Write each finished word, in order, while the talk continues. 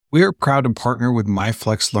We are proud to partner with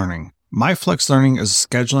MyFlex Learning. MyFlex Learning is a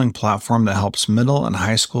scheduling platform that helps middle and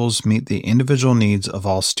high schools meet the individual needs of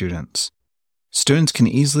all students. Students can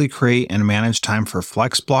easily create and manage time for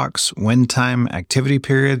flex blocks, win time, activity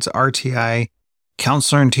periods, RTI,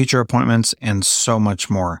 counselor and teacher appointments, and so much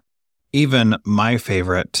more. Even my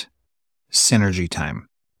favorite, synergy time.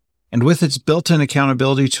 And with its built-in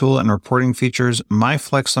accountability tool and reporting features,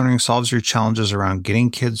 MyFlex Learning solves your challenges around getting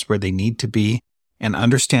kids where they need to be and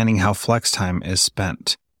understanding how flex time is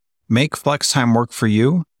spent. Make flex time work for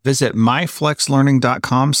you. Visit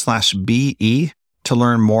myflexlearning.com/BE to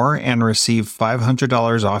learn more and receive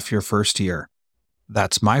 $500 off your first year.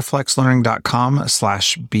 That's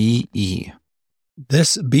myflexlearning.com/BE.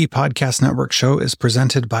 This B Podcast Network show is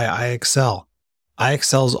presented by iExcel.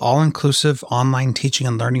 iExcel's all-inclusive online teaching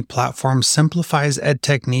and learning platform simplifies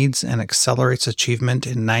edtech needs and accelerates achievement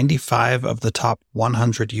in 95 of the top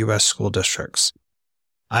 100 U.S. school districts.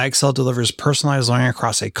 iExcel delivers personalized learning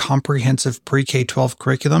across a comprehensive pre-K-12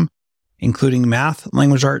 curriculum, including math,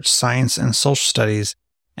 language arts, science, and social studies,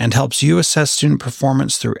 and helps you assess student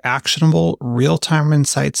performance through actionable, real-time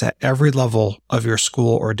insights at every level of your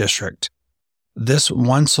school or district. This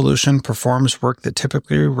one solution performs work that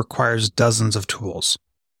typically requires dozens of tools.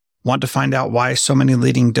 Want to find out why so many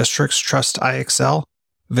leading districts trust iExcel?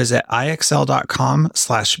 Visit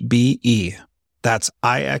iexcel.com/BE. That's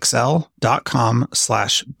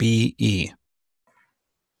iexcel.com/BE.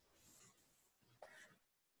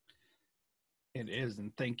 It is,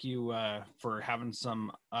 and thank you for having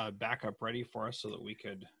some backup ready for us so that we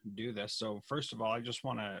could do this. So first of all, I just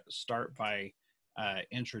want to start by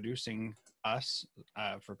introducing us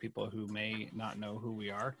for people who may not know who we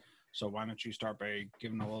are. So why don't you start by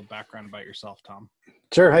giving a little background about yourself, Tom?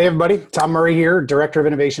 Sure. Hey, everybody. Tom Murray here, Director of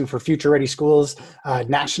Innovation for Future Ready Schools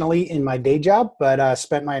nationally in my day job, but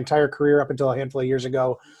spent my entire career up until a handful of years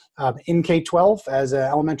ago in K-12 as an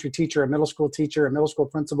elementary teacher, a middle school teacher, a middle school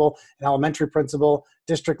principal, an elementary principal,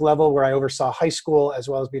 district level where I oversaw high school as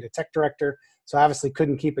well as being a tech director. So I obviously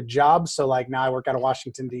couldn't keep a job. So now I work out of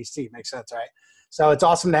Washington, D.C. Makes sense, right? So it's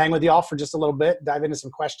awesome to hang with you all for just a little bit, dive into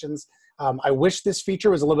some questions. I wish this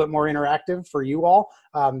feature was a little bit more interactive for you all,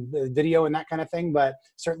 the video and that kind of thing, but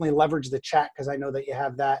certainly leverage the chat because I know that you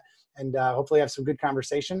have that and hopefully have some good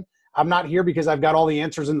conversation. I'm not here because I've got all the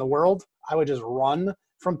answers in the world. I would just run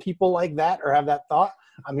from people like that or have that thought.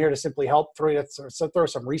 I'm here to simply help throw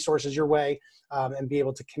some resources your way and be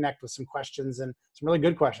able to connect with some questions and some really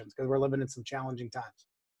good questions because we're living in some challenging times.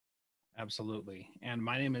 Absolutely. And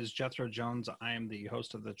my name is Jethro Jones. I am the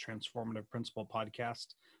host of the Transformative Principal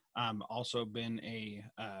podcast. Also been a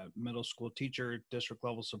middle school teacher, district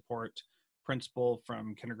level support principal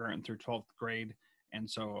from kindergarten through 12th grade. And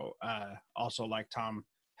so also like Tom,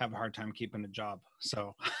 have a hard time keeping a job.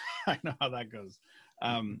 So I know how that goes.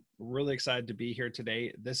 Really excited to be here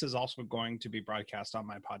today. This is also going to be broadcast on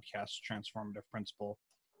my podcast, Transformative Principal,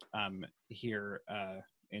 here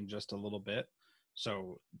in just a little bit.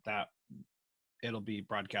 So that it'll be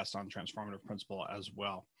broadcast on Transformative Principal as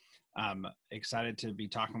well. Excited to be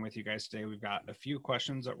talking with you guys today. We've got a few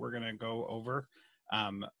questions that we're going to go over.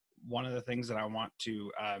 One of the things that I want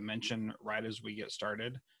to mention right as we get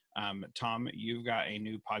started, Tom, you've got a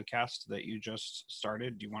new podcast that you just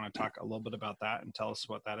started. Do you want to talk a little bit about that and tell us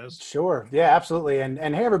what that is? Sure. Yeah, absolutely. And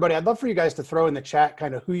hey, everybody, I'd love for you guys to throw in the chat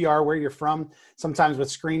kind of who you are, where you're from. Sometimes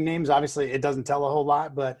with screen names, obviously it doesn't tell a whole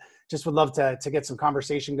lot, but just would love to get some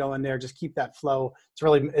conversation going there. Just keep that flow.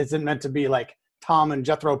 Isn't meant to be like Tom and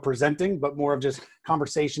Jethro presenting, but more of just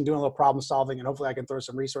conversation, doing a little problem solving, and hopefully I can throw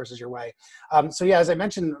some resources your way. So yeah, as I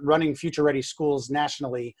mentioned, running Future Ready Schools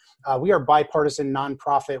nationally, we are bipartisan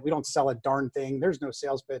nonprofit. We don't sell a darn thing. There's no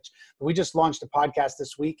sales pitch. But we just launched a podcast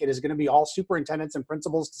this week. It is going to be all superintendents and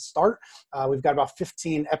principals to start. We've got about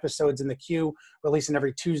 15 episodes in the queue, releasing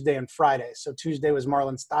every Tuesday and Friday. So Tuesday was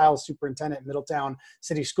Marlon Stiles, superintendent, Middletown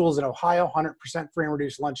City Schools in Ohio, 100% free and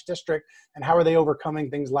reduced lunch district. And how are they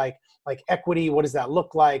overcoming things like equity? What does that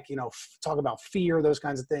look like? Talk about fear, those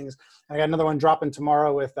kinds of things. And I got another one dropping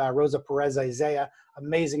tomorrow with Rosa Perez Isaiah,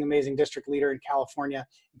 amazing district leader in California.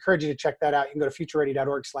 Encourage you to check that out. You can go to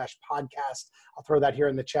futureready.org/podcast. I'll throw that here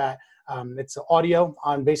in the chat. It's audio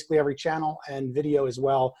on basically every channel and video as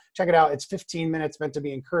well. Check it out. It's 15 minutes, meant to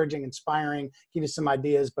be encouraging, inspiring, give you some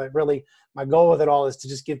ideas. But really, my goal with it all is to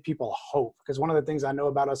just give people hope. Because one of the things I know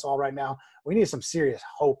about us all right now, we need some serious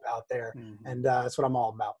hope out there. Mm-hmm. And that's what I'm all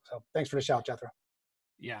about. So thanks for the shout, Jethro.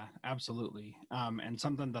 Yeah, absolutely. And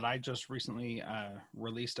something that I just recently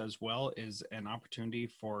released as well is an opportunity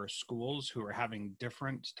for schools who are having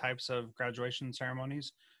different types of graduation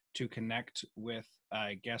ceremonies to connect with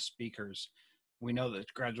guest speakers we know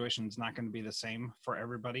that graduation is not going to be the same for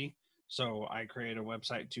everybody. So I created a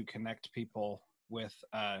website to connect people with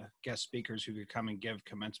guest speakers who could come and give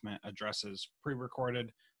commencement addresses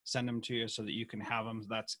pre-recorded, send them to you so that you can have them.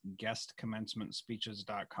 That's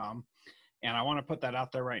guestcommencementspeeches.com. And I want to put that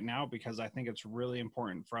out there right now because I think it's really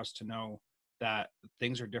important for us to know that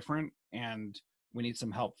things are different and we need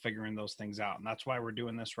some help figuring those things out. And that's why we're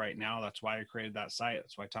doing this right now. That's why I created that site.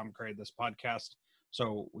 That's why Tom created this podcast.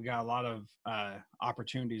 So we got a lot of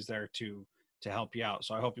opportunities there to help you out.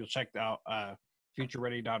 So I hope you'll check out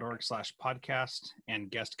futureready.org/podcast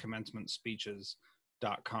and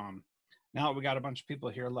guestcommencementspeeches.com. Now we got a bunch of people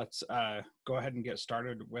here. Let's go ahead and get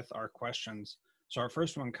started with our questions. So our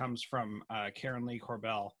first one comes from Karen Lee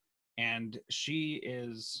Corbell, and she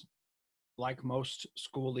is, like most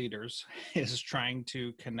school leaders, is trying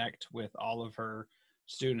to connect with all of her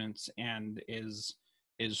students and is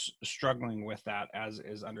struggling with that, as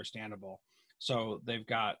is understandable. So they've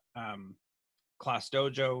got Class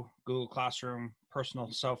Dojo, Google Classroom,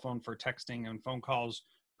 personal cell phone for texting and phone calls,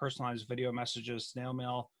 personalized video messages, snail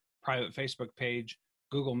mail, private Facebook page,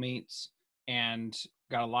 Google Meets, and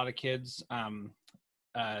got a lot of kids,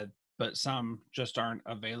 but some just aren't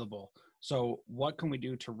available. So what can we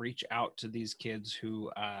do to reach out to these kids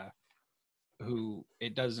who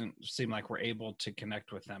it doesn't seem like we're able to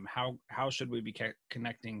connect with them? How should we be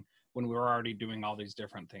connecting when we're already doing all these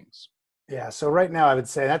different things? Yeah. So right now I would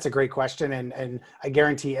say that's a great question. And I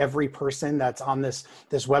guarantee every person that's on this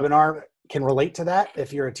webinar can relate to that.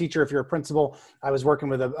 If you're a teacher, if you're a principal, I was working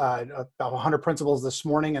with about 100 principals this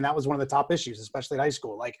morning, and that was one of the top issues, especially at high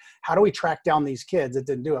school. Like, how do we track down these kids that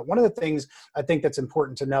didn't do it? One of the things I think that's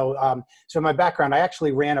important to know, so in my background, I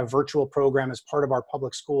actually ran a virtual program as part of our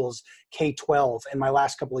public schools K-12 in my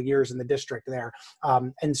last couple of years in the district there.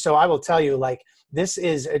 And so I will tell you, like, this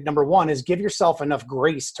is, number one, is give yourself enough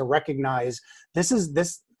grace to recognize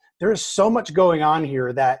there is so much going on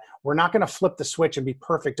here that we're not going to flip the switch and be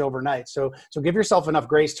perfect overnight. So give yourself enough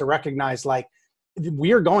grace to recognize, like,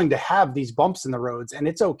 we are going to have these bumps in the roads, and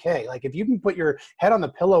it's okay. Like, if you can put your head on the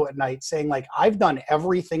pillow at night saying, like, I've done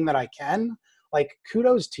everything that I can, like,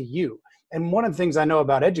 kudos to you. And one of the things I know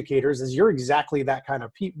about educators is you're exactly that kind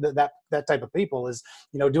of that type of people, is,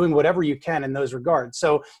 doing whatever you can in those regards.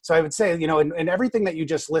 So I would say, in everything that you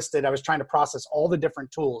just listed, I was trying to process all the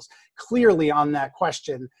different tools. Clearly on that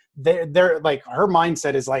question, they're like, her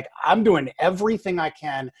mindset is like, I'm doing everything I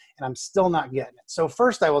can and I'm still not getting it. So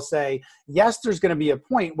first I will say, yes, there's going to be a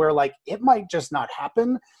point where, like, it might just not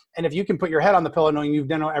happen. And if you can put your head on the pillow knowing you've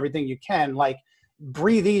done everything you can, like,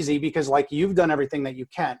 breathe easy, because, like, you've done everything that you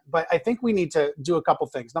can. But I think we need to do a couple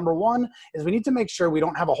things. Number one is we need to make sure we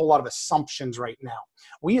don't have a whole lot of assumptions right now.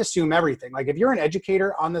 We assume everything. Like, if you're an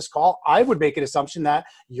educator on this call, I would make an assumption that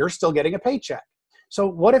you're still getting a paycheck. So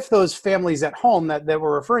what if those families at home that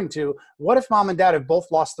we're referring to, what if mom and dad have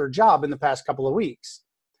both lost their job in the past couple of weeks?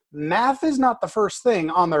 Math is not the first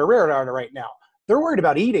thing on their radar right now. They're worried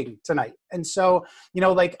about eating tonight. And so,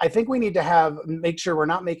 like, I think we need to make sure we're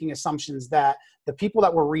not making assumptions that the people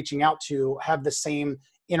that we're reaching out to have the same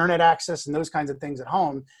internet access and those kinds of things at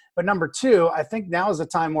home. But number two, I think now is the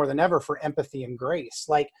time more than ever for empathy and grace.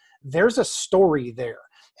 Like, there's a story there.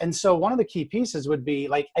 And so one of the key pieces would be,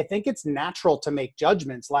 like, I think it's natural to make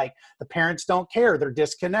judgments, like, the parents don't care, they're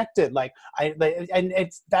disconnected.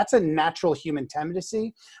 That's a natural human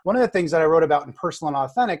tendency. One of the things that I wrote about in Personal and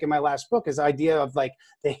Authentic in my last book is the idea of, like,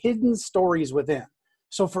 the hidden stories within.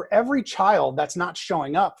 So for every child that's not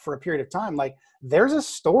showing up for a period of time, like, there's a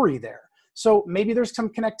story there. So maybe there's some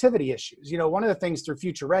connectivity issues. One of the things through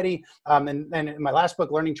Future Ready, and in my last book,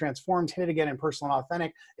 Learning Transformed, hit it again in Personal and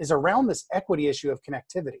Authentic, is around this equity issue of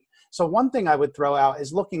connectivity. So one thing I would throw out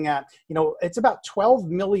is looking at, it's about 12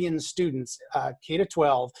 million students, K to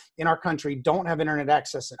 12 in our country, don't have internet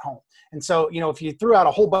access at home. And so, if you threw out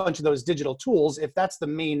a whole bunch of those digital tools, if that's the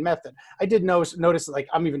main method, I did notice, like,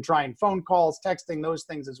 I'm even trying phone calls, texting, those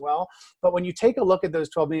things as well. But when you take a look at those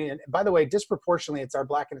 12 million, and by the way, disproportionately, it's our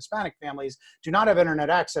Black and Hispanic families do not have internet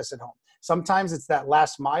access at home. Sometimes it's that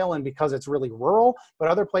last mile, and because it's really rural, but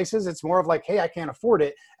other places it's more of like, hey, I can't afford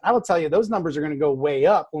it. And I will tell you, those numbers are going to go way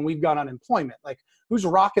up when we've got unemployment. Like, who's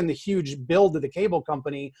rocking the huge bill to the cable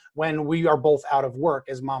company when we are both out of work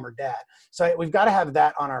as mom or dad? So we've got to have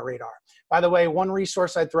that on our radar. By the way, one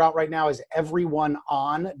resource I'd throw out right now is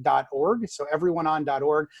everyoneon.org. So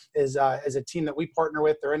everyoneon.org is a team that we partner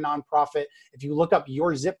with. They're a nonprofit. If you look up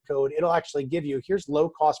your zip code, it'll actually give you, here's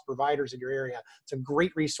low-cost providers in your area. It's a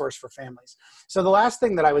great resource for families. So the last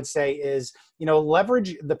thing that I would say is,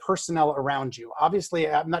 leverage the personnel around you. Obviously,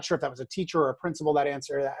 I'm not sure if that was a teacher or a principal that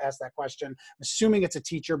asked that question. I'm assuming assuming it's a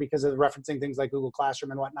teacher because of referencing things like Google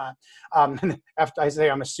Classroom and whatnot. After I say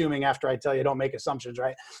I'm assuming after I tell you, don't make assumptions,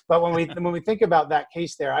 right? But when we think about that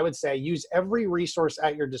case there, I would say use every resource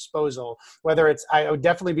at your disposal, whether it's, I would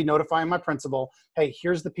definitely be notifying my principal, hey,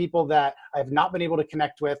 here's the people that I have not been able to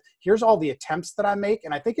connect with. Here's all the attempts that I make.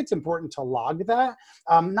 And I think it's important to log that,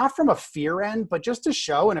 not from a fear end, but just to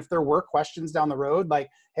show. And if there were questions down the road, like,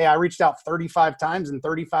 hey, I reached out 35 times in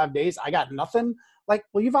 35 days, I got nothing. Like,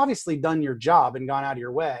 well, you've obviously done your job and gone out of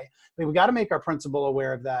your way. But we got to make our principal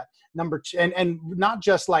aware of that. Number two, and not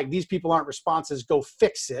just like these people aren't responses, go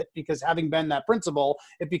fix it, because having been that principal,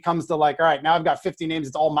 it becomes the like, all right, now I've got 50 names,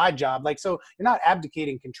 it's all my job. Like, so you're not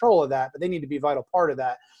abdicating control of that, but they need to be a vital part of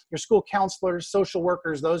that. Your school counselors, social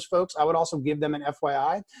workers, those folks, I would also give them an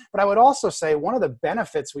FYI. But I would also say one of the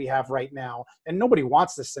benefits we have right now, and nobody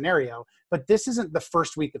wants this scenario, but this isn't the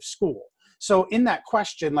first week of school. So in that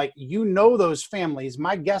question, like, you know, those families,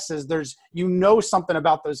 my guess is you know something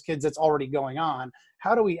about those kids that's already going on.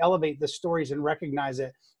 How do we elevate the stories and recognize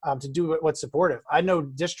it to do what's supportive? I know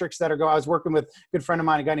districts that I was working with a good friend of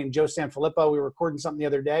mine, a guy named Joe Sanfilippo. We were recording something the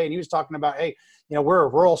other day, and he was talking about, hey, we're a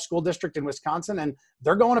rural school district in Wisconsin, and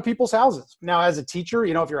they're going to people's houses. Now, as a teacher,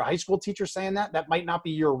 if you're a high school teacher saying that might not be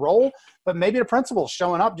your role, but maybe the principal's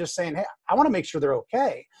showing up just saying, hey, I want to make sure they're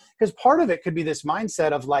okay. Because part of it could be this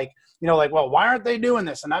mindset of like, well, why aren't they doing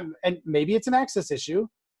this? And maybe it's an access issue,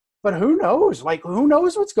 but who knows? Like, who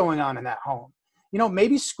knows what's going on in that home?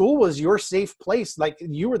 Maybe school was your safe place. Like,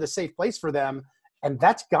 you were the safe place for them, and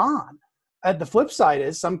that's gone. The flip side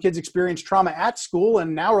is some kids experience trauma at school,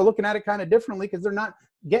 and now we're looking at it kind of differently because they're not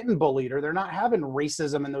getting bullied or they're not having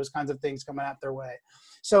racism and those kinds of things coming out their way.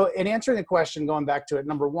 So in answering the question, going back to it,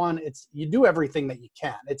 number one, it's you do everything that you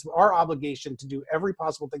can. It's our obligation to do every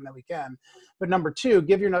possible thing that we can. But number two,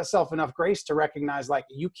 give yourself enough grace to recognize, like,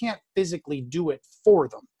 you can't physically do it for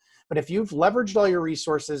them. But if you've leveraged all your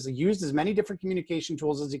resources, used as many different communication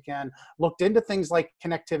tools as you can, looked into things like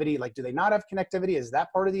connectivity, like, do they not have connectivity? Is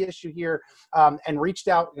that part of the issue here? And reached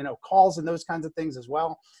out, calls and those kinds of things as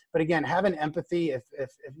well. But again, having empathy, if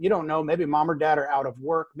you don't know, maybe mom or dad are out of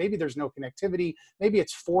work, maybe there's no connectivity, maybe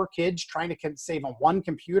it's 4 kids trying to save on one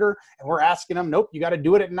computer, and we're asking them, nope, you got to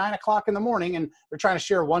do it at 9 o'clock in the morning, and they're trying to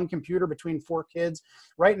share one computer between 4 kids.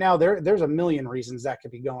 Right now, there's a million reasons that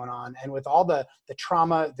could be going on. And with all the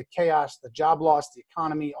trauma, the chaos, the job loss, the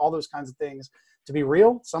economy, all those kinds of things, to be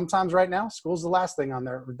real, sometimes right now, school's the last thing on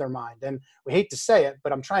their mind. And we hate to say it,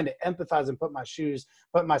 but I'm trying to empathize and put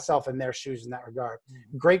myself in their shoes in that regard.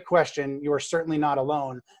 Mm-hmm. Great question. You are certainly not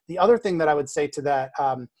alone. The other thing that I would say to that,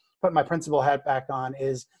 put my principal hat back on,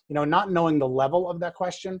 is, not knowing the level of that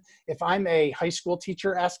question. If I'm a high school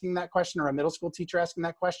teacher asking that question or a middle school teacher asking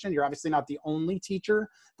that question, you're obviously not the only teacher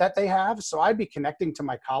that they have. So I'd be connecting to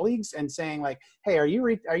my colleagues and saying, like, hey, are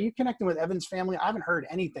you connecting with Evan's family? I haven't heard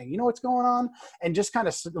anything. You know what's going on? And just kind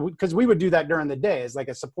of, because we would do that during the day as like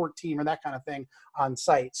a support team or that kind of thing on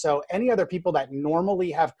site. So any other people that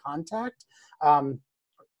normally have contact,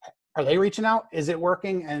 are they reaching out? Is it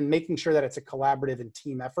working? And making sure that it's a collaborative and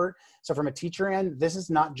team effort. So from a teacher end, this is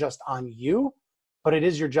not just on you, but it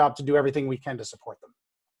is your job to do everything we can to support them.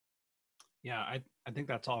 Yeah, I think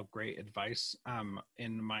that's all great advice.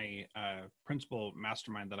 In my principal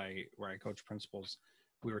mastermind where I coach principals,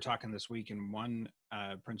 we were talking this week, and one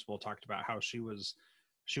principal talked about how she was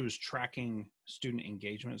tracking student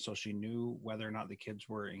engagement, so she knew whether or not the kids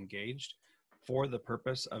were engaged, for the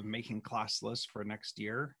purpose of making class lists for next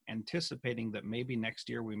year, anticipating that maybe next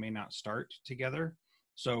year we may not start together.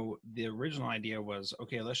 So the original idea was,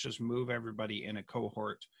 okay, let's just move everybody in a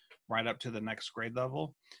cohort right up to the next grade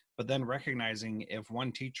level. But then recognizing if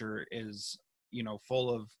one teacher is,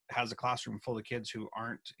 has a classroom full of kids who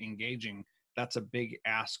aren't engaging, that's a big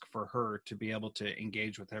ask for her to be able to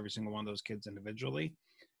engage with every single one of those kids individually.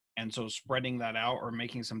 And so spreading that out or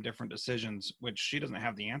making some different decisions, which she doesn't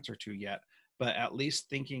have the answer to yet, but at least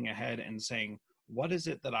thinking ahead and saying, what is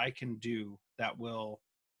it that I can do that will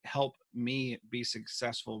help me be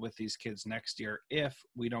successful with these kids next year if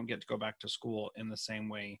we don't get to go back to school in the same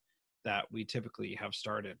way that we typically have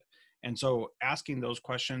started? And so asking those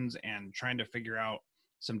questions and trying to figure out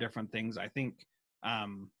some different things, I think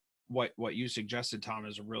what you suggested, Tom,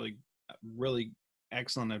 is really, really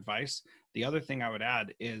excellent advice. The other thing I would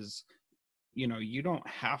add is, you don't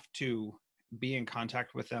have to be in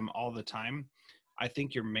contact with them all the time. I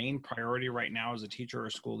think your main priority right now as a teacher or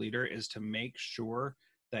school leader is to make sure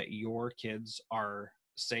that your kids are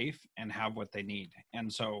safe and have what they need.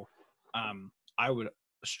 And so I would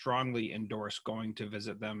strongly endorse going to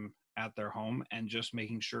visit them at their home and just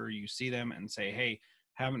making sure you see them and say, hey,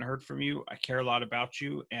 haven't heard from you. I care a lot about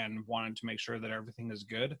you and wanted to make sure that everything is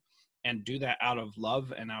good. and do that out of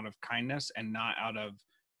love and out of kindness, and not out of,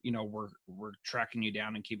 we're tracking you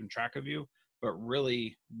down and keeping track of you, but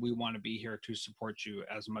really we want to be here to support you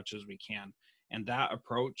as much as we can. And that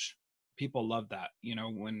approach, people love that.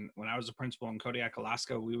 When I was a principal in Kodiak,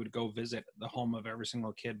 Alaska, we would go visit the home of every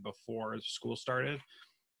single kid before school started.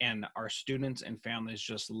 And our students and families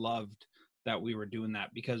just loved that we were doing that,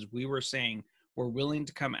 because we were saying, we're willing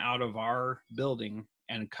to come out of our building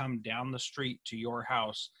and come down the street to your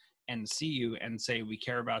house and see you and say, we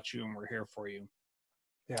care about you and we're here for you.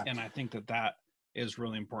 Yeah. And I think that is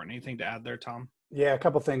really important. Anything to add there, Tom? Yeah, a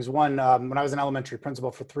couple of things. One, when I was an elementary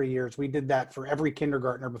principal for 3 years, we did that for every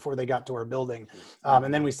kindergartner before they got to our building.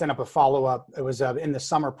 And then we sent up a follow-up. It was in the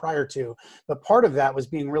summer prior to. But part of that was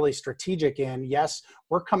being really strategic in, yes,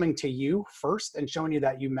 we're coming to you first and showing you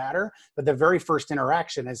that you matter. But the very first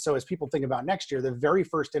interaction, and so as people think about next year, the very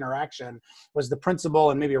first interaction was the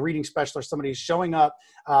principal and maybe a reading specialist, somebody showing up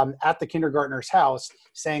at the kindergartner's house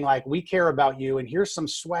saying, like, we care about you and here's some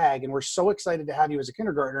swag and we're so excited to have you as a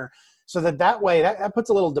kindergartner. So that way, that puts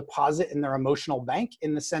a little deposit in their emotional bank,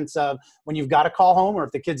 in the sense of when you've got to call home, or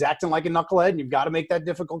if the kid's acting like a knucklehead and you've got to make that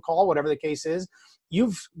difficult call, whatever the case is,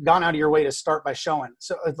 you've gone out of your way to start by showing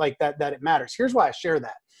so like that it matters. Here's why I share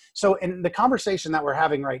that. So in the conversation that we're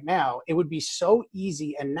having right now, it would be so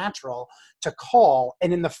easy and natural to call,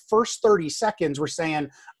 and in the first 30 seconds, we're saying,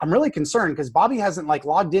 I'm really concerned because Bobby hasn't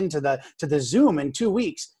logged into the Zoom in 2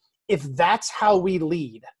 weeks. If that's how we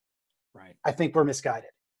lead, right, I think we're misguided.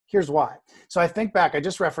 Here's why. So I think back, I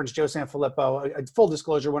just referenced Joe Sanfilippo, a full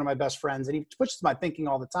disclosure, one of my best friends, and he pushes my thinking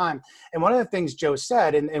all the time. And one of the things Joe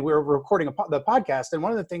said, and we were recording the podcast, and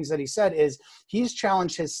one of the things that he said is he's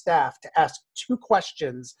challenged his staff to ask 2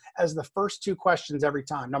 questions as the first 2 questions every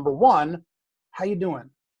time. Number 1, how you doing?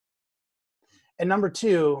 And number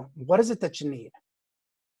 2, what is it that you need?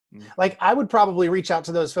 Like, I would probably reach out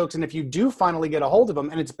to those folks, and if you do finally get a hold of them,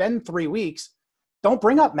 and it's been 3 weeks, don't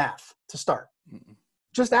bring up math to start.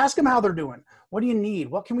 Just ask them how they're doing. What do you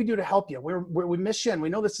need? What can we do to help you? We miss you and we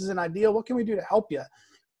know this isn't ideal. What can we do to help you?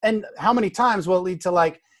 And how many times will it lead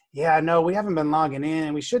to yeah, no, we haven't been logging in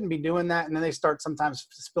and we shouldn't be doing that. And then they start sometimes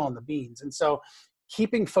spilling the beans. And so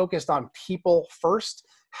keeping focused on people first,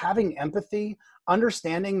 having empathy,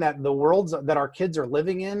 understanding that the worlds that our kids are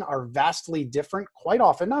living in are vastly different, quite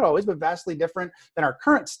often, not always, but vastly different than our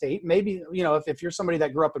current state. Maybe, if you're somebody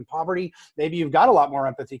that grew up in poverty, maybe you've got a lot more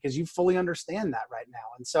empathy because you fully understand that right now.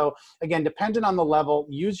 And so again, dependent on the level,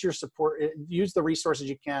 use your support, use the resources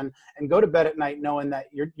you can, and go to bed at night knowing that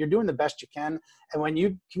you're doing the best you can. And when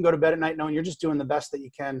you can go to bed at night knowing you're just doing the best that you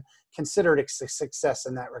can, consider it a success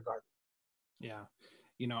in that regard. Yeah.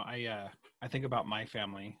 I think about my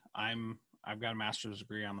family. I've got a master's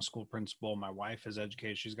degree. I'm a school principal. My wife is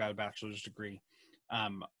educated. She's got a bachelor's degree.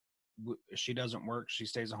 She doesn't work. She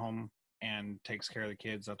stays at home and takes care of the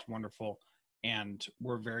kids. That's wonderful. And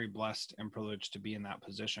we're very blessed and privileged to be in that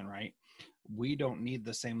position, right? We don't need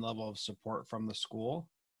the same level of support from the school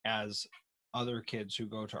as other kids who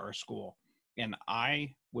go to our school. And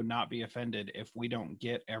I would not be offended if we don't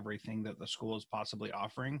get everything that the school is possibly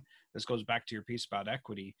offering. This goes back to your piece about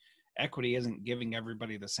equity. Equity isn't giving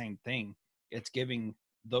everybody the same thing. It's giving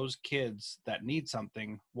those kids that need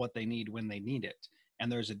something what they need when they need it.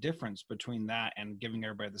 And there's a difference between that and giving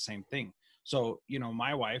everybody the same thing. So,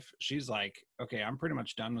 my wife, she's like, okay, I'm pretty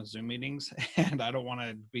much done with Zoom meetings and I don't want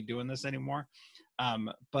to be doing this anymore.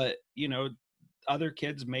 But, other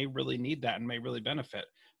kids may really need that and may really benefit.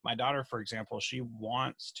 My daughter, for example, she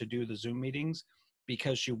wants to do the Zoom meetings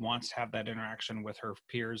because she wants to have that interaction with her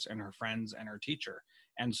peers and her friends and her teacher.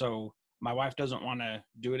 And so my wife doesn't want to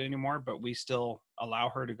do it anymore, but we still allow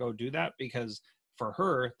her to go do that because for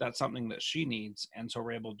her, that's something that she needs. And so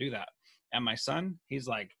we're able to do that. And my son, he's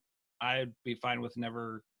like, I'd be fine with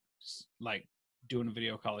never doing a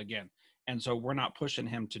video call again. And so we're not pushing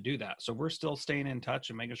him to do that. So we're still staying in touch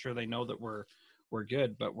and making sure they know that we're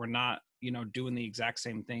good, but we're not, doing the exact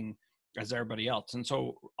same thing as everybody else. And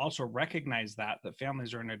so also recognize that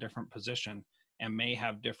families are in a different position and may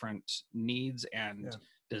have different needs and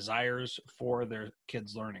desires for their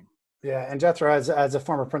kids' learning. Yeah. And Jethro, as a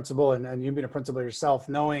former principal and you've been a principal yourself,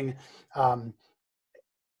 knowing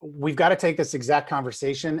we've got to take this exact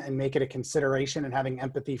conversation and make it a consideration and having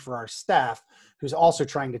empathy for our staff who's also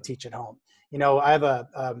trying to teach at home. I have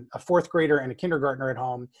a 4th grader and a kindergartner at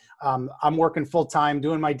home. I'm working full time,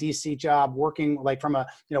 doing my DC job, working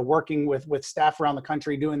working with staff around the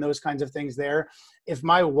country, doing those kinds of things there. If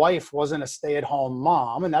my wife wasn't a stay-at-home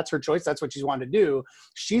mom, and that's her choice, that's what she's wanted to do,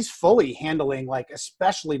 she's fully handling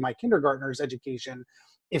especially my kindergartner's education.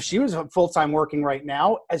 If she was full-time working right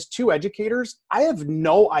now, as 2 educators, I have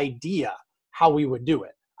no idea how we would do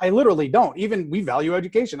it. I literally don't. Even we value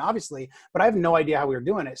education, obviously, but I have no idea how we were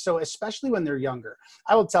doing it. So especially when they're younger,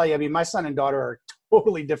 I will tell you, I mean, my son and daughter are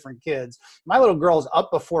totally different kids. My little girl's up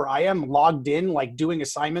before I am, logged in, like doing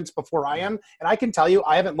assignments before I am. And I can tell you,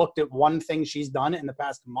 I haven't looked at one thing she's done in the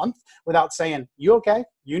past month without saying, you okay?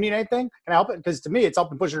 You need anything? Can I help it? Because to me, it's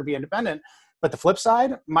helping push her to be independent. But the flip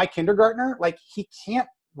side, my kindergartner, like he can't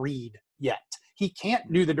read yet. He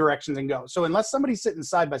can't do the directions and go. So unless somebody's sitting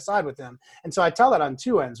side by side with him. And so I tell that on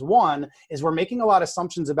two ends. One is we're making a lot of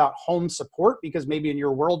assumptions about home support because maybe in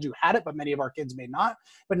your world you had it, but many of our kids may not.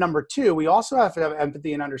 But number two, we also have to have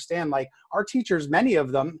empathy and understand like our teachers, many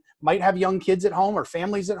of them might have young kids at home or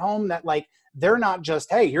families at home that like, they're not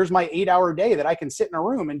just, hey, here's my 8-hour day that I can sit in a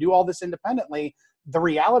room and do all this independently. The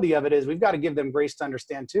reality of it is we've got to give them grace to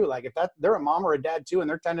understand too. Like if they're a mom or a dad too, and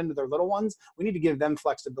they're tending to their little ones, we need to give them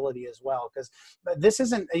flexibility as well. Because this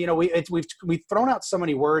isn't, we've thrown out so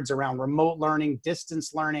many words around remote learning,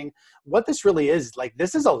 distance learning. What this really is, like,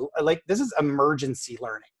 this is emergency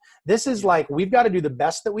learning. This is like, we've got to do the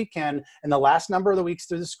best that we can in the last number of the weeks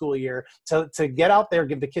through the school year to get out there,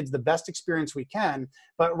 give the kids the best experience we can,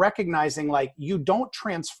 but recognizing like you don't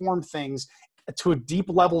transform things to deep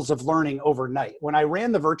levels of learning overnight. When I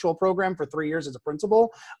ran the virtual program for 3 years as a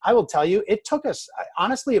principal, I will tell you, it took us,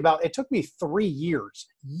 honestly, it took me 3 years,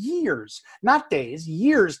 not days,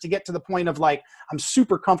 years to get to the point of like, I'm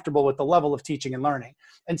super comfortable with the level of teaching and learning.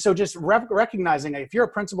 And so just recognizing if you're a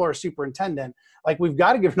principal or a superintendent, like we've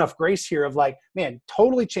got to give enough grace here of like, man,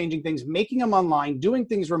 totally changing things, making them online, doing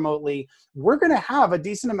things remotely. We're going to have a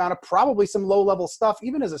decent amount of probably some low level stuff,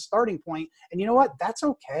 even as a starting point. And you know what? That's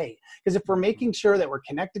okay. Because if we're making sure that we're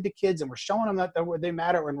connected to kids and we're showing them that they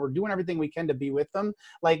matter and we're doing everything we can to be with them,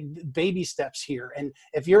 like baby steps here. And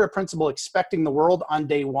if you're a principal expecting the world on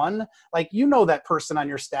day one, like, you know, that person on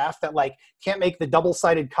your staff that like can't make the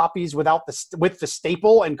double-sided copies with the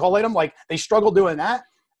staple and collate them, like they struggle doing that.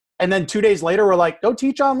 And then 2 days later, we're like, go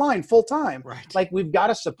teach online full time. Right. Like we've got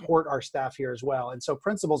to support our staff here as well. And so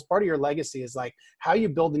principals, part of your legacy is like, how you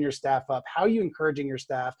building your staff up? How you encouraging your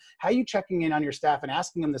staff? How you checking in on your staff and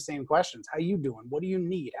asking them the same questions? How you doing? What do you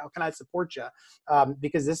need? How can I support you?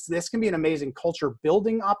 Because this can be an amazing culture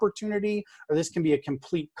building opportunity, or this can be a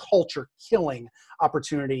complete culture killing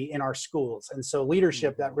opportunity in our schools. And so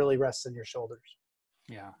leadership, that really rests in your shoulders.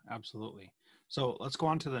 Yeah, absolutely. So let's go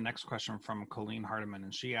on to the next question from Colleen Hardiman.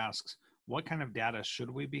 And she asks, what kind of data should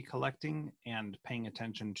we be collecting and paying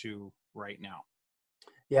attention to right now?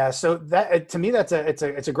 Yeah, so that to me, it's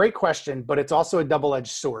a great question, but it's also a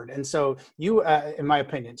double-edged sword. And so you, in my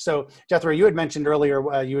opinion, so Jethro, you had mentioned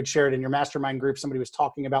earlier, you had shared in your mastermind group, somebody was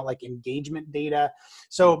talking about like engagement data.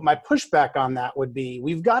 So my pushback on that would be,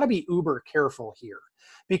 we've got to be uber careful here,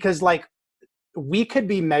 because like we could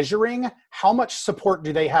be measuring how much support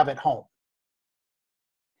do they have at home.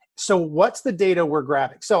 So what's the data we're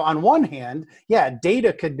grabbing? So on one hand, yeah,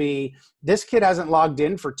 data could be, this kid hasn't logged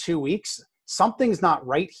in for 2 weeks. Something's not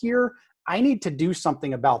right here. I need to do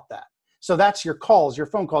something about that. So that's your calls, your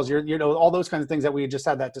phone calls, all those kinds of things that we just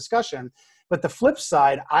had that discussion. But the flip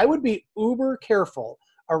side, I would be uber careful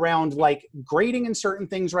around like grading in certain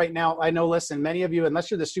things right now. I know, listen, many of you,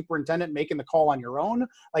 unless you're the superintendent making the call on your own,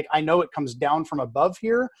 like I know it comes down from above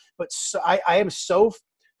here, but so, I am so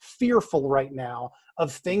fearful right now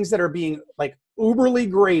of things that are being like uberly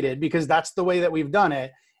graded because that's the way that we've done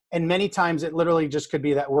it. And many times it literally just could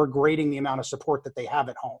be that we're grading the amount of support that they have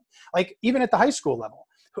at home. Like even at the high school level,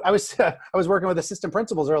 I was working with assistant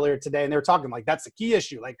principals earlier today, and they were talking like, that's the key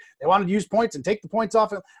issue. Like they wanted to use points and take the points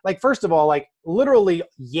off. Like, first of all, like literally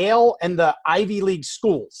Yale and the Ivy League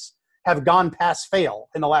schools have gone past fail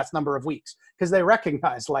in the last number of weeks because they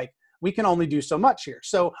recognize like, we can only do so much here.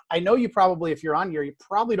 So I know you probably, if you're on here, you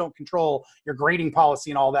probably don't control your grading policy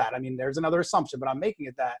and all that. I mean, there's another assumption, but I'm making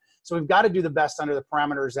it that. So we've got to do the best under the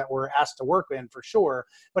parameters that we're asked to work in for sure.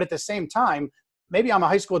 But at the same time, maybe I'm a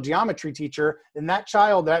high school geometry teacher and that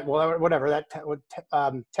child,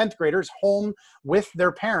 10th graders home with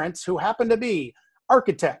their parents who happen to be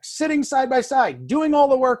architects sitting side by side, doing all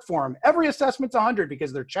the work for them. Every assessment's 100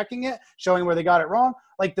 because they're checking it, showing where they got it wrong.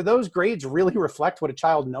 Like, do those grades really reflect what a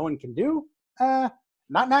child no one can do? Not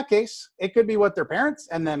in that case. It could be what their parents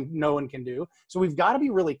and then no one can do. So we've got to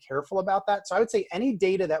be really careful about that. So I would say any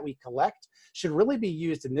data that we collect should really be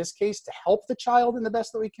used in this case to help the child in the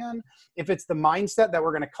best that we can. If it's the mindset that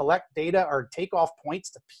we're going to collect data or take off points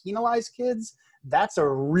to penalize kids, that's a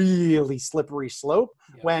really slippery slope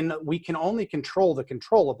when we can only control the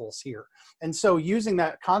controllables here. And so using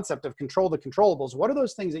that concept of control the controllables, what are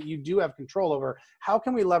those things that you do have control over? How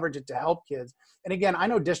can we leverage it to help kids? And again, I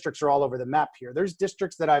know districts are all over the map here. There's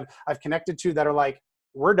districts that I've connected to that are like,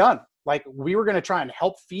 we're done. Like, we were going to try and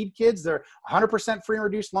help feed kids. They're 100% free and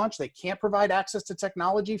reduced lunch. They can't provide access to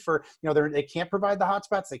technology for, they can't provide the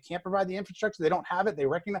hotspots. They can't provide the infrastructure. They don't have it. They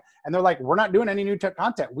recognize, and they're like, we're not doing any new tech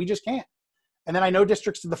content. We just can't. And then I know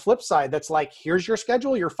districts to the flip side that's like, here's your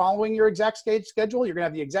schedule. You're following your exact schedule. You're going to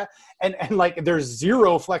have the exact, and like there's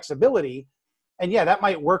zero flexibility. And yeah, that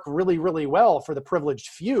might work really, really well for the privileged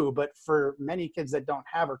few, but for many kids that don't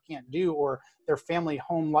have or can't do, or their family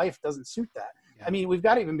home life doesn't suit that. Yeah. I mean, we've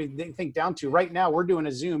got to even think down to right now, we're doing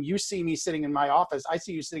a Zoom. You see me sitting in my office. I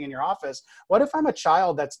see you sitting in your office. What if I'm a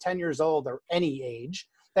child that's 10 years old or any age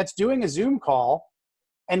that's doing a Zoom call,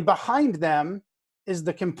 and behind them is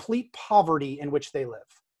the complete poverty in which they live?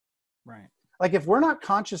 Right. Like, if we're not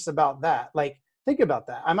conscious about that, like, think about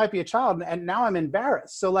that. I might be a child and now I'm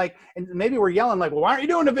embarrassed. So like, and maybe we're yelling like, well, why aren't you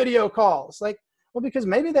doing a video call? It's like, well, because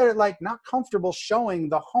maybe they're like not comfortable showing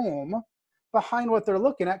the home behind what they're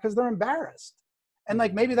looking at because they're embarrassed. And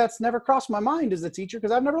like, maybe that's never crossed my mind as a teacher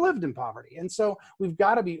because I've never lived in poverty. And so we've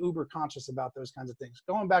got to be uber conscious about those kinds of things.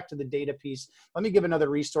 Going back to the data piece, let me give another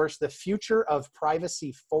resource, the Future of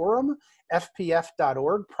Privacy Forum,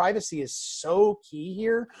 fpf.org. Privacy is so key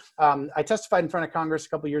here. I testified in front of Congress a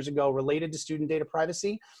couple of years ago related to student data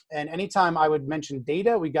privacy. And anytime I would mention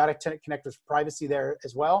data, we got to connect with privacy there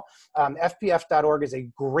as well. fpf.org is a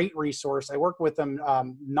great resource. I work with them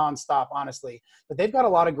nonstop, honestly, but they've got a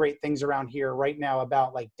lot of great things around here right now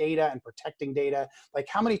about like data and protecting data. Like,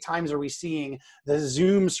 how many times are we seeing the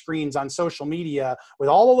Zoom screens on social media with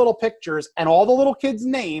all the little pictures and all the little kids'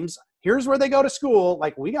 names? Here's where they go to school.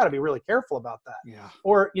 Like, we got to be really careful about that. Yeah.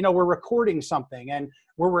 Or, we're recording something and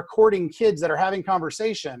we're recording kids that are having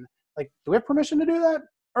conversation. Like, do we have permission to do that?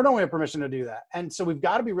 Or don't we have permission to do that? And so we've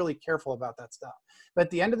got to be really careful about that stuff. But at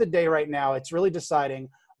the end of the day right now, it's really deciding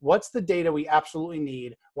what's the data we absolutely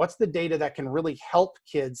need? What's the data that can really help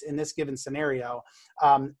kids in this given scenario?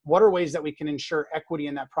 What are ways that we can ensure equity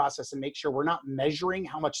in that process and make sure we're not measuring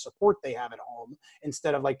how much support they have at home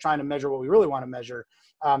instead of like trying to measure what we really want to measure?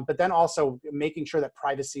 But then also making sure that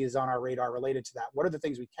privacy is on our radar related to that. What are the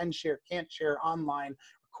things we can share, can't share, online,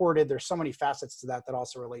 recorded? There's so many facets to that that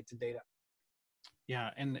also relate to data. Yeah,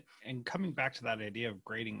 and coming back to that idea of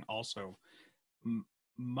grading also,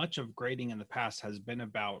 much of grading in the past has been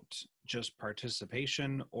about just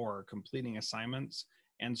participation or completing assignments.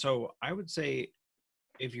 And so I would say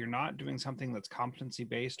if you're not doing something that's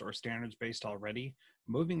competency-based or standards-based already,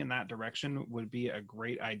 moving in that direction would be a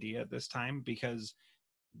great idea at this time, because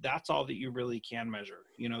that's all that you really can measure.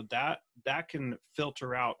 That can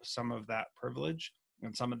filter out some of that privilege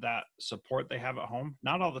and some of that support they have at home.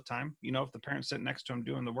 Not all the time. If the parents sit next to them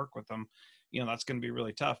doing the work with them, that's going to be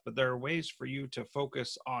really tough. But there are ways for you to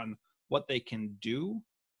focus on what they can do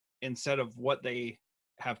instead of what they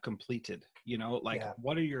have completed.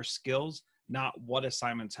 What are your skills, not what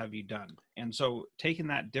assignments have you done? And so taking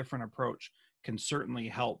that different approach can certainly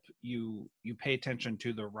help you pay attention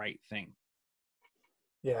to the right thing.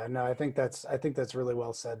 Yeah, no, I think that's really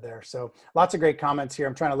well said there. So lots of great comments here.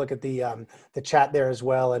 I'm trying to look at the chat there as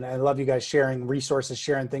well. And I love you guys sharing resources,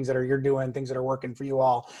 sharing things that you're doing, things that are working for you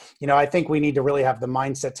all. I think we need to really have the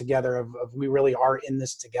mindset together of we really are in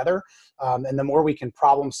this together. And the more we can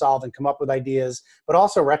problem solve and come up with ideas, but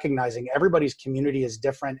also recognizing everybody's community is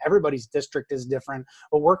different. Everybody's district is different.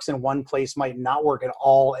 What works in one place might not work at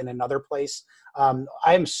all in another place.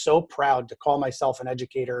 I am so proud to call myself an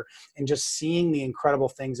educator and just seeing the incredible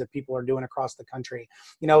things that people are doing across the country.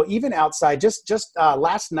 Even outside, just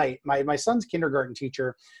last night, my son's kindergarten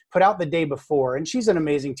teacher put out the day before, and she's an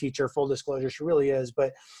amazing teacher, full disclosure, she really is,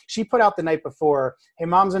 but she put out the night before, hey,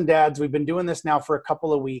 moms and dads, we've been doing this now for a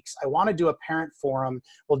couple of weeks. I want to do a parent forum.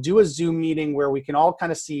 We'll do a Zoom meeting where we can all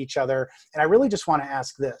kind of see each other. And I really just want to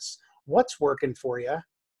ask this, what's working for you?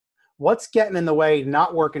 What's getting in the way,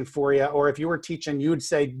 not working for you? Or if you were teaching, you would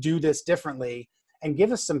say, do this differently, and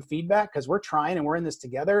give us some feedback, because we're trying and we're in this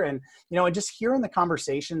together. And, and just hearing the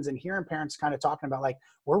conversations and hearing parents kind of talking about like,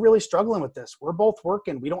 we're really struggling with this. We're both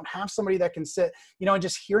working. We don't have somebody that can sit, and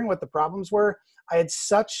just hearing what the problems were. I had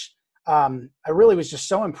such, I really was just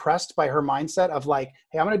so impressed by her mindset of like,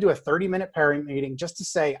 hey, I'm going to do a 30-minute parent meeting just to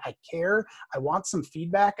say, I care. I want some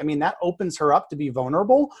feedback. I mean, that opens her up to be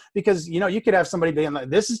vulnerable, because, you could have somebody being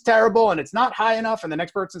like, this is terrible and it's not high enough. And the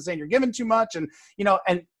next person saying you're giving too much. And,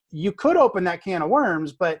 and you could open that can of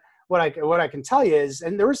worms, but what I can tell you is,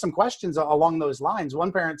 and there were some questions along those lines.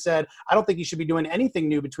 One parent said, I don't think you should be doing anything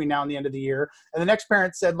new between now and the end of the year. And the next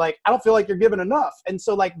parent said, like, I don't feel like you're giving enough. And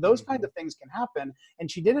so like those kinds of things can happen. And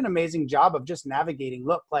she did an amazing job of just navigating,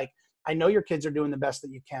 look, like, I know your kids are doing the best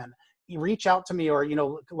that you can. reach out to me, or,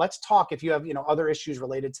 let's talk if you have, other issues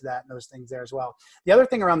related to that and those things there as well. The other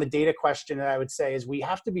thing around the data question that I would say is we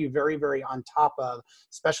have to be very, very on top of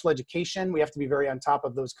special education. We have to be very on top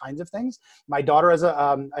of those kinds of things. My daughter has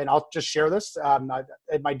and I'll just share this.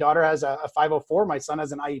 My daughter has a 504. My son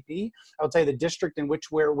has an IEP. I will tell you the district in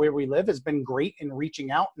which where we live has been great in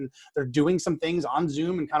reaching out, and they're doing some things on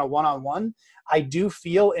Zoom and kind of one-on-one. I do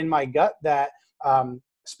feel in my gut that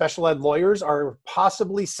special ed lawyers are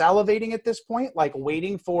possibly salivating at this point, like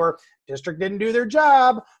waiting for district didn't do their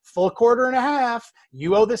job, full quarter and a half,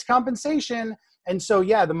 you owe this compensation. And so,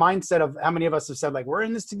 yeah, the mindset of how many of us have said, like, we're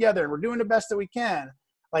in this together and we're doing the best that we can.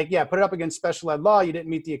 Like, yeah, put it up against special ed law. You didn't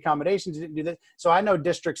meet the accommodations. You didn't do that. So I know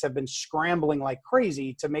districts have been scrambling like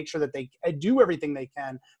crazy to make sure that they do everything they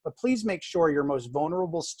can, but please make sure your most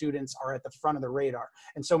vulnerable students are at the front of the radar.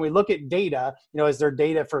 And so when we look at data, is there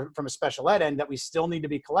data from a special ed end that we still need to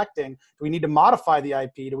be collecting? Do we need to modify the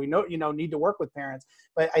IP? Do we need to work with parents?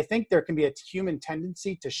 But I think there can be a human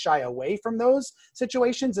tendency to shy away from those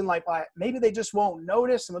situations and like, well, maybe they just won't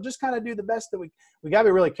notice and we'll just kind of do the best that we got to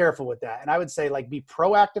be really careful with that. And I would say, like, be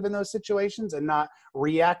proactive in those situations and not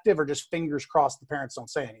reactive or just fingers crossed the parents don't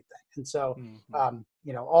say anything. And so,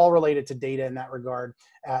 all related to data in that regard.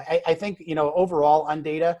 I think, overall on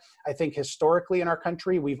data, I think historically in our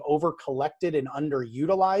country, we've over collected and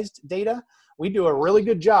underutilized data. We do a really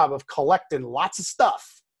good job of collecting lots of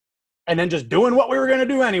stuff and then just doing what we were going to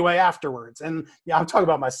do anyway afterwards. And yeah, I'm talking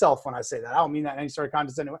about myself when I say that. I don't mean that in any sort of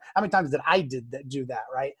condescending way. How many times did I do that,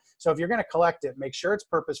 right? So if you're going to collect it, make sure it's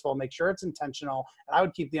purposeful, make sure it's intentional. And I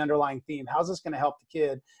would keep the underlying theme. How's this going to help the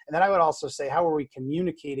kid? And then I would also say, how are we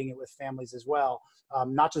communicating it with families as well?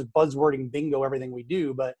 Not just buzzwording bingo everything we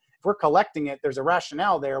do, but if we're collecting it, there's a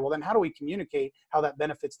rationale there. Well, then how do we communicate how that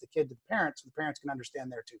benefits the kid to the parents so the parents can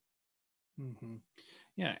understand there too? Mm-hmm.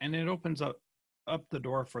 Yeah, and it opens up the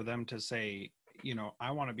door for them to say,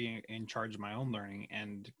 I want to be in charge of my own learning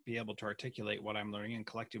and be able to articulate what I'm learning and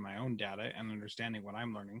collecting my own data and understanding what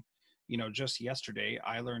I'm learning. Just yesterday,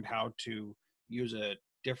 I learned how to use a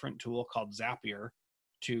different tool called Zapier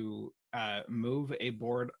to move a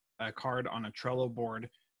card on a Trello board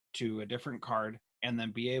to a different card, and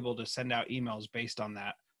then be able to send out emails based on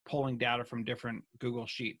that, pulling data from different Google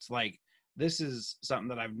Sheets. Like, this is something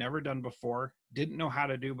that I've never done before, didn't know how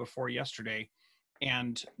to do before yesterday.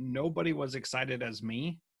 And nobody was excited as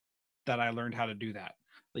me that I learned how to do that.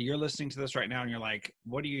 Like, you're listening to this right now and you're like,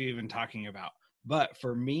 what are you even talking about? But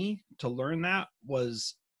for me to learn that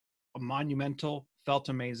was monumental, felt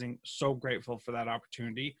amazing, so grateful for that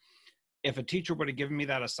opportunity. If a teacher would have given me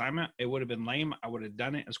that assignment, it would have been lame. I would have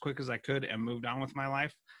done it as quick as I could and moved on with my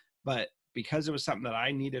life. But because it was something that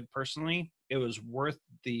I needed personally, it was worth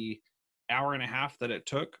the hour and a half that it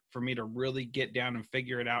took for me to really get down and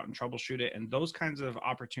figure it out and troubleshoot it. And those kinds of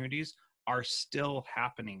opportunities are still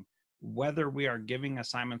happening. Whether we are giving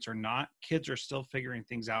assignments or not, kids are still figuring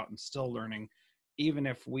things out and still learning, even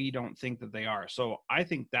if we don't think that they are. So I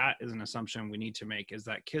think that is an assumption we need to make, is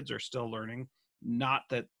that kids are still learning, not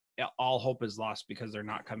that all hope is lost because they're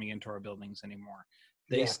not coming into our buildings anymore.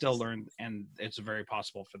 They still learn, and it's very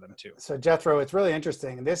possible for them too. So Jethro, it's really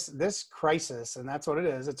interesting. This crisis, and that's what it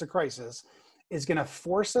is, it's a crisis, is going to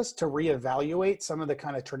force us to reevaluate some of the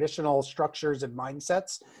kind of traditional structures and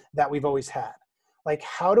mindsets that we've always had. Like,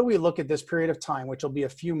 how do we look at this period of time, which will be a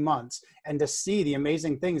few months, and to see the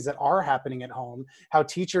amazing things that are happening at home, how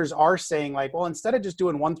teachers are saying, like, well, instead of just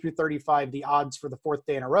doing 1 through 35, the odds for the 4th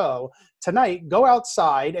day in a row, tonight, go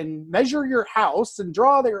outside and measure your house and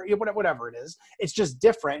draw whatever it is. It's just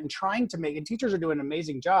different, and teachers are doing an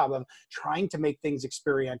amazing job of trying to make things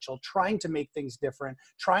experiential, trying to make things different,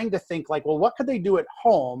 trying to think like, well, what could they do at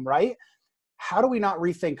home, right? How do we not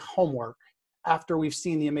rethink homework after we've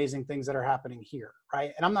seen the amazing things that are happening here,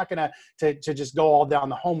 right? And I'm not going to just go all down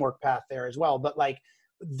the homework path there as well, but like,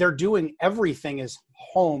 they're doing everything as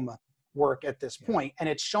homework at this point, and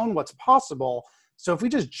it's shown what's possible. So if we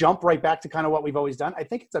just jump right back to kind of what we've always done, I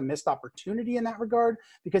think it's a missed opportunity in that regard,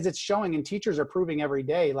 because it's showing, and teachers are proving every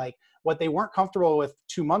day, like, what they weren't comfortable with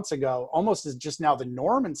 2 months ago almost is just now the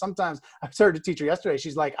norm. And sometimes I started a teacher yesterday.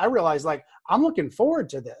 She's like, I realized, like, I'm looking forward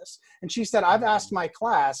to this. And she said, I've asked my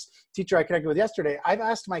class, teacher I connected with yesterday, I've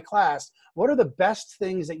asked my class, what are the best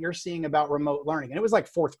things that you're seeing about remote learning? And it was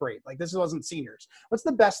like 4th grade. Like, this wasn't seniors. What's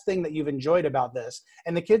the best thing that you've enjoyed about this?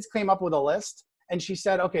 And the kids came up with a list. And she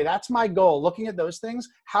said, okay, that's my goal. Looking at those things,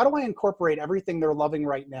 how do I incorporate everything they're loving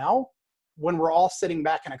right now when we're all sitting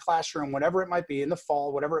back in a classroom, whatever it might be in the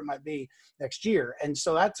fall, whatever it might be next year. And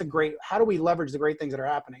so that's a great, how do we leverage the great things that are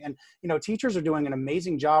happening? And, you know, teachers are doing an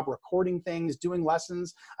amazing job recording things, doing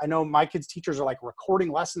lessons. I know my kids' teachers are like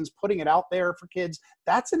recording lessons, putting it out there for kids.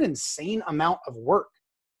 That's an insane amount of work.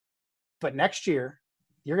 But next year,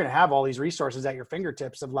 you're going to have all these resources at your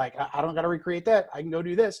fingertips of like, I don't got to recreate that. I can go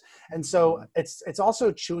do this. And so it's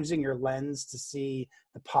also choosing your lens to see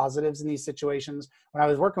the positives in these situations. When I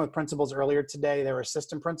was working with principals earlier today, they were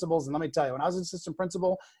assistant principals. And let me tell you, when I was an assistant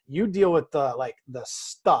principal, you deal with the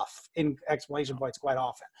stuff in explanation points quite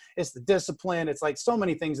often. It's the discipline. It's like so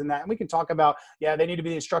many things in that. And we can talk about, yeah, they need to be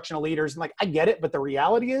the instructional leaders. And like, I get it. But the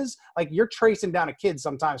reality is like, you're tracing down a kid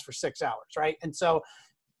sometimes for 6 hours. Right. And so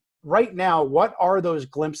right now, what are those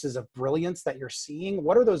glimpses of brilliance that you're seeing?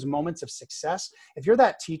 What are those moments of success? If you're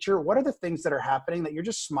that teacher, what are the things that are happening that you're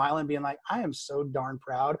just smiling, being like, I am so darn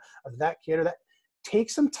proud of that kid or that?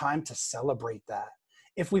 Take some time to celebrate that.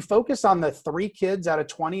 If we focus on the 3 kids out of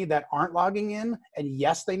 20 that aren't logging in, and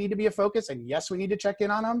yes, they need to be a focus, and yes, we need to check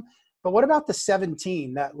in on them, but what about the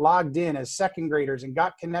 17 that logged in as second graders and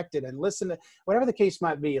got connected and listened to whatever the case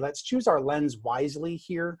might be? Let's choose our lens wisely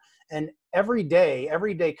here. And every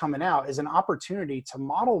day coming out is an opportunity to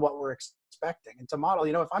model what we're expecting and to model,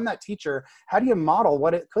 you know, if I'm that teacher, how do you model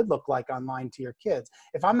what it could look like online to your kids?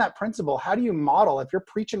 If I'm that principal, how do you model, if you're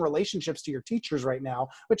preaching relationships to your teachers right now,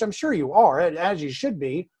 which I'm sure you are, as you should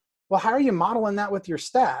be, well, how are you modeling that with your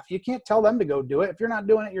staff? You can't tell them to go do it if you're not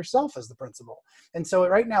doing it yourself as the principal. And so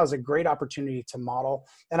right now is a great opportunity to model.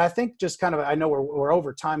 And I think just kind of, I know we're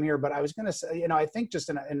over time here, but I was going to say, you know, I think just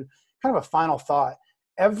in kind of a final thought,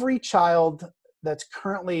 every child that's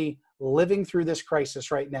currently living through this crisis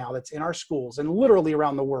right now, that's in our schools and literally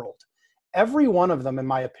around the world, every one of them, in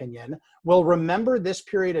my opinion, will remember this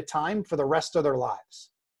period of time for the rest of their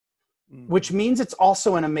lives, which means it's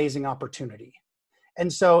also an amazing opportunity.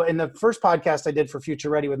 And so in the first podcast I did for Future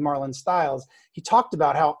Ready with Marlon Stiles, he talked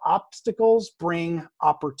about how obstacles bring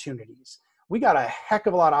opportunities. We got a heck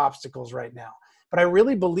of a lot of obstacles right now, but I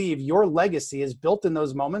really believe your legacy is built in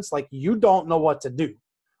those moments like you don't know what to do.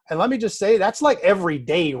 And let me just say, that's like every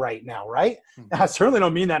day right now, right? I certainly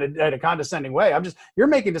don't mean that in a condescending way. You're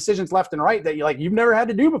making decisions left and right that you've never had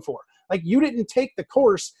to do before. Like you didn't take the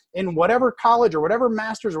course in whatever college or whatever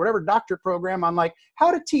master's or whatever doctorate program on like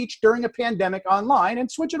how to teach during a pandemic online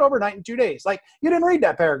and switch it overnight in 2 days. Like you didn't read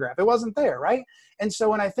that paragraph. It wasn't there, right? And so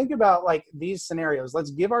when I think about like these scenarios,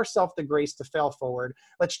 let's give ourselves the grace to fail forward.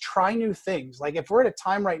 Let's try new things. Like if we're at a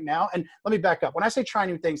time right now, and let me back up. When I say try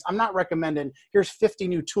new things, I'm not recommending here's 50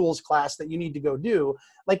 new tools class that you need to go do.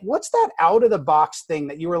 Like what's that out of the box thing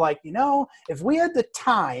that you were like, you know, if we had the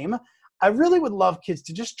time, I really would love kids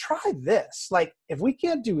to just try this. Like if we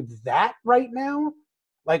can't do that right now,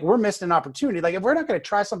 like we're missing an opportunity. Like if we're not going to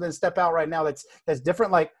try something and step out right now that's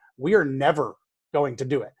different, like we are never going to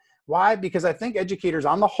do it. Why? Because I think educators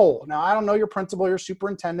on the whole, now I don't know your principal, your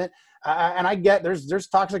superintendent, and I get there's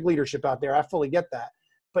toxic leadership out there. I fully get that.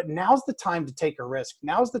 But now's the time to take a risk.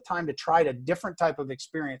 Now's the time to try a different type of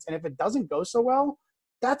experience. And if it doesn't go so well,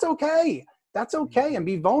 that's okay. That's okay. And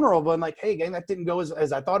be vulnerable and like, hey, gang, that didn't go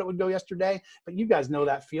as I thought it would go yesterday. But you guys know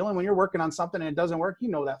that feeling when you're working on something and it doesn't work, you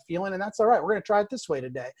know that feeling. And that's all right. We're going to try it this way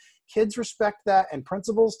today. Kids respect that. And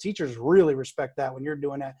principals, teachers really respect that when you're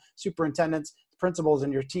doing that. Superintendents, principals,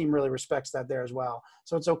 and your team really respects that there as well.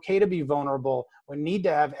 So it's okay to be vulnerable. We need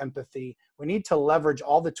to have empathy. We need to leverage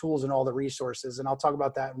all the tools and all the resources. And I'll talk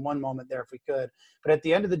about that in one moment there if we could. But at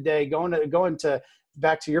the end of the day, going to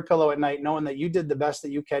back to your pillow at night, knowing that you did the best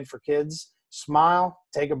that you could for kids, smile,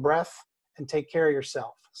 take a breath, and take care of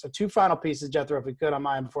yourself. So 2 final pieces, Jethro, if we could on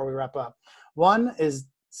mine before we wrap up. One is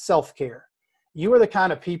self-care. You are the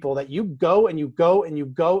kind of people that you go and you go and you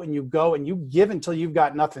go and you go and you give until you've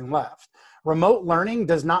got nothing left. Remote learning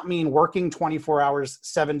does not mean working 24 hours,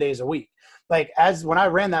 7 days a week. Like when I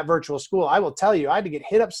ran that virtual school, I will tell you, I had to get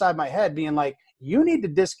hit upside my head being like, you need to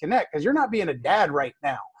disconnect because you're not being a dad right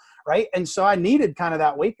now. Right. And so I needed kind of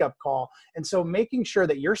that wake up call. And so making sure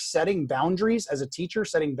that you're setting boundaries as a teacher,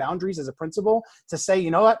 setting boundaries as a principal to say,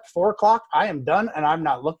 you know what, 4 o'clock, I am done and I'm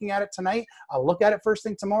not looking at it tonight. I'll look at it first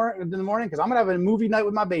thing tomorrow in the morning because I'm going to have a movie night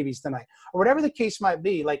with my babies tonight or whatever the case might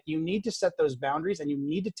be. Like you need to set those boundaries and you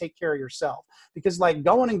need to take care of yourself because like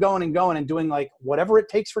going and doing like whatever it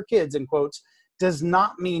takes for kids in quotes does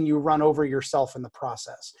not mean you run over yourself in the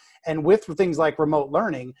process. And with things like remote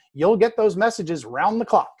learning, you'll get those messages round the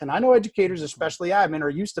clock. And I know educators, especially admin, are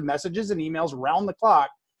used to messages and emails round the clock.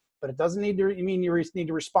 but it doesn't need to mean you need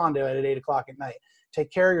to respond to it at 8 o'clock at night. Take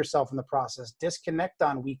care of yourself in the process. Disconnect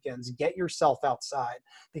on weekends. Get yourself outside,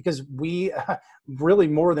 because we really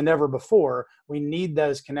more than ever before, we need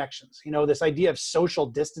those connections. You know, this idea of social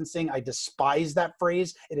distancing, I despise that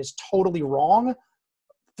phrase. It is totally wrong.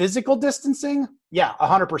 Physical distancing, yeah,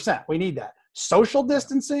 100%. We need that. Social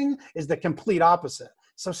distancing is the complete opposite.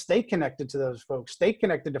 So stay connected to those folks. Stay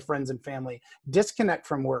connected to friends and family. Disconnect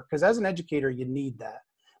from work, because as an educator, you need that.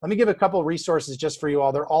 Let me give a couple of resources just for you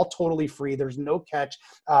all. They're all totally free. There's no catch.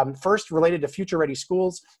 First, related to Future Ready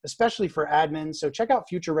Schools, especially for admins. So check out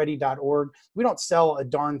futureready.org. We don't sell a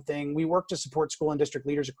darn thing. We work to support school and district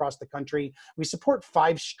leaders across the country. We support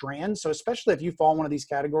 5 strands. So especially if you fall in one of these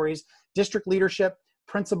categories: district leadership,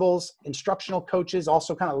 principals, instructional coaches,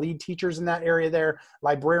 also kind of lead teachers in that area there,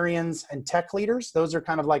 librarians, and tech leaders. Those are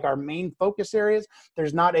kind of like our main focus areas.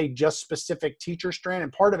 There's not a just specific teacher strand.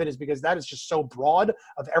 And part of it is because that is just so broad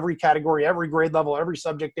of every category, every grade level, every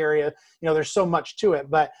subject area. You know, there's so much to it,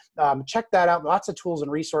 but check that out. Lots of tools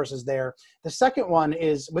and resources there. The second one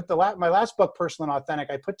is with my last book, Personal and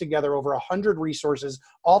Authentic. I put together over 100 resources,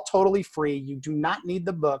 all totally free. You do not need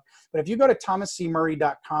the book, but if you go to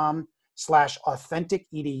thomascmurray.com/authentic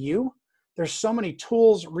edu, there's so many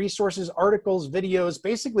tools, resources, articles, videos.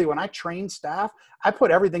 Basically, when I train staff, I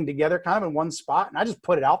put everything together kind of in one spot, and I just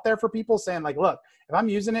put it out there for people saying like, look, if I'm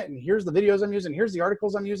using it, and here's the videos I'm using, here's the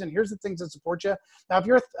articles I'm using, here's the things that support you. Now, if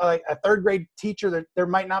you're a third grade teacher, there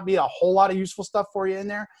might not be a whole lot of useful stuff for you in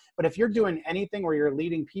there, but if you're doing anything where you're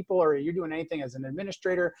leading people or you're doing anything as an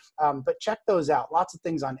administrator, but check those out. Lots of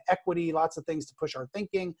things on equity, lots of things to push our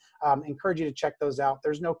thinking. Encourage you to check those out.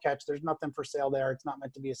 There's no catch. There's nothing for sale there. It's not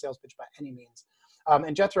meant to be a sales pitch by any means.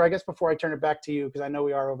 And Jethro, I guess before I turn it back to you, because I know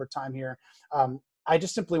we are over time here, I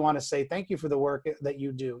just simply want to say thank you for the work that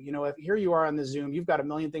you do. You know, if here you are on the Zoom, you've got a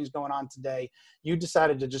million things going on today. You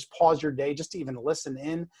decided to just pause your day just to even listen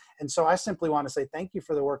in. And so I simply want to say thank you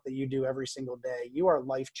for the work that you do every single day. You are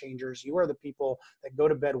life changers. You are the people that go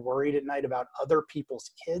to bed worried at night about other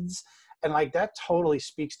people's kids. And like that totally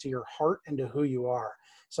speaks to your heart and to who you are.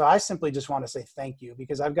 So I simply just want to say thank you,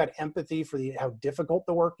 because I've got empathy for how difficult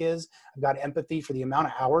the work is. I've got empathy for the amount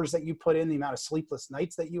of hours that you put in, the amount of sleepless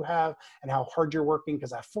nights that you have, and how hard you're working,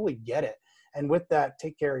 because I fully get it. And with that,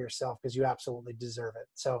 take care of yourself, because you absolutely deserve it.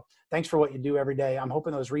 So thanks for what you do every day. I'm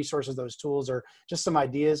hoping those resources, those tools are just some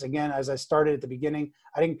ideas. Again, as I started at the beginning,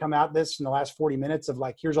 I didn't come out this in the last 40 minutes of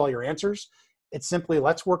like, here's all your answers. It's simply,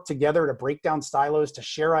 let's work together to break down silos, to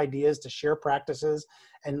share ideas, to share practices,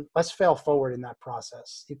 and let's fail forward in that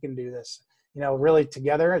process. You can do this. You know, really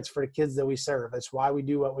together, it's for the kids that we serve. That's why we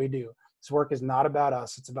do what we do. This work is not about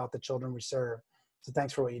us. It's about the children we serve. So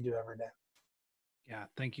thanks for what you do every day. Yeah,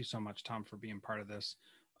 thank you so much, Tom, for being part of this.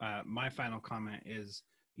 My final comment is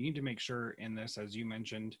you need to make sure in this, as you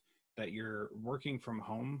mentioned, that you're working from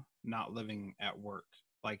home, not living at work.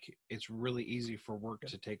 Like, it's really easy for work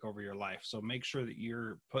to take over your life. So make sure that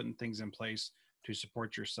you're putting things in place to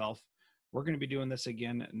support yourself. We're going to be doing this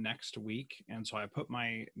again next week. And so I put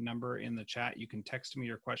my number in the chat. You can text me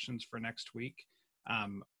your questions for next week.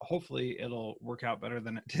 Hopefully it'll work out better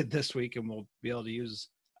than it did this week, and we'll be able to use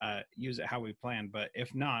it how we planned. But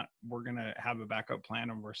if not, we're going to have a backup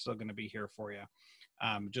plan, and we're still going to be here for you.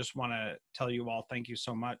 Just want to tell you all, thank you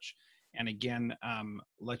so much. And again,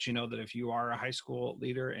 let you know that if you are a high school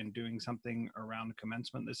leader and doing something around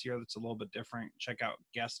commencement this year that's a little bit different, check out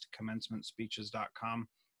guestcommencementspeeches.com.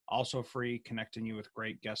 Also free, connecting you with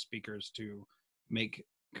great guest speakers to make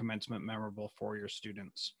commencement memorable for your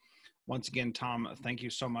students. Once again, Tom, thank you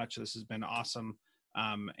so much. This has been awesome.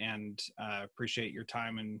 And appreciate your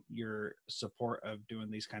time and your support of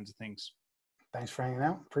doing these kinds of things. Thanks for hanging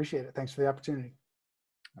out. Appreciate it. Thanks for the opportunity.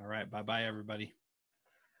 All right. Bye-bye, everybody.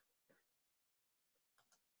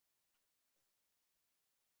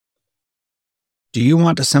 Do you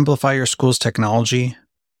want to simplify your school's technology,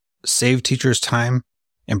 save teachers time,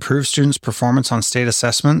 improve students' performance on state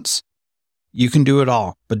assessments? You can do it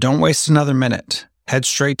all, but don't waste another minute. Head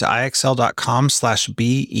straight to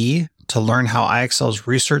ixl.com/BE to learn how IXL's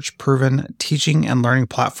research-proven teaching and learning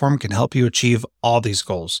platform can help you achieve all these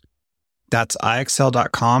goals. That's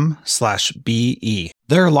ixl.com/BE.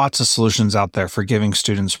 There are lots of solutions out there for giving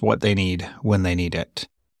students what they need when they need it.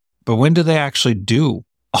 But when do they actually do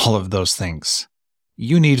all of those things?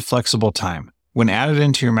 You need flexible time. When added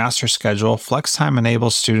into your master schedule, Flex Time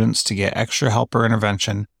enables students to get extra help or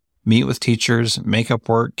intervention, meet with teachers, make up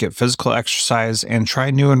work, get physical exercise, and try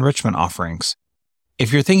new enrichment offerings.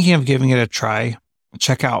 If you're thinking of giving it a try,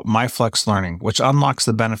 check out MyFlex Learning, which unlocks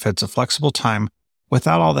the benefits of flexible time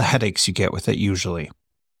without all the headaches you get with it usually.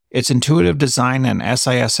 Its intuitive design and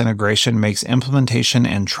SIS integration makes implementation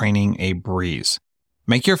and training a breeze.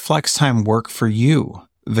 Make your flex time work for you.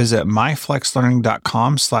 Visit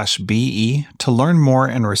myflexlearning.com/BE to learn more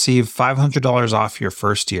and receive $500 off your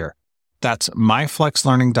first year. That's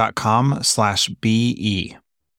myflexlearning.com/BE.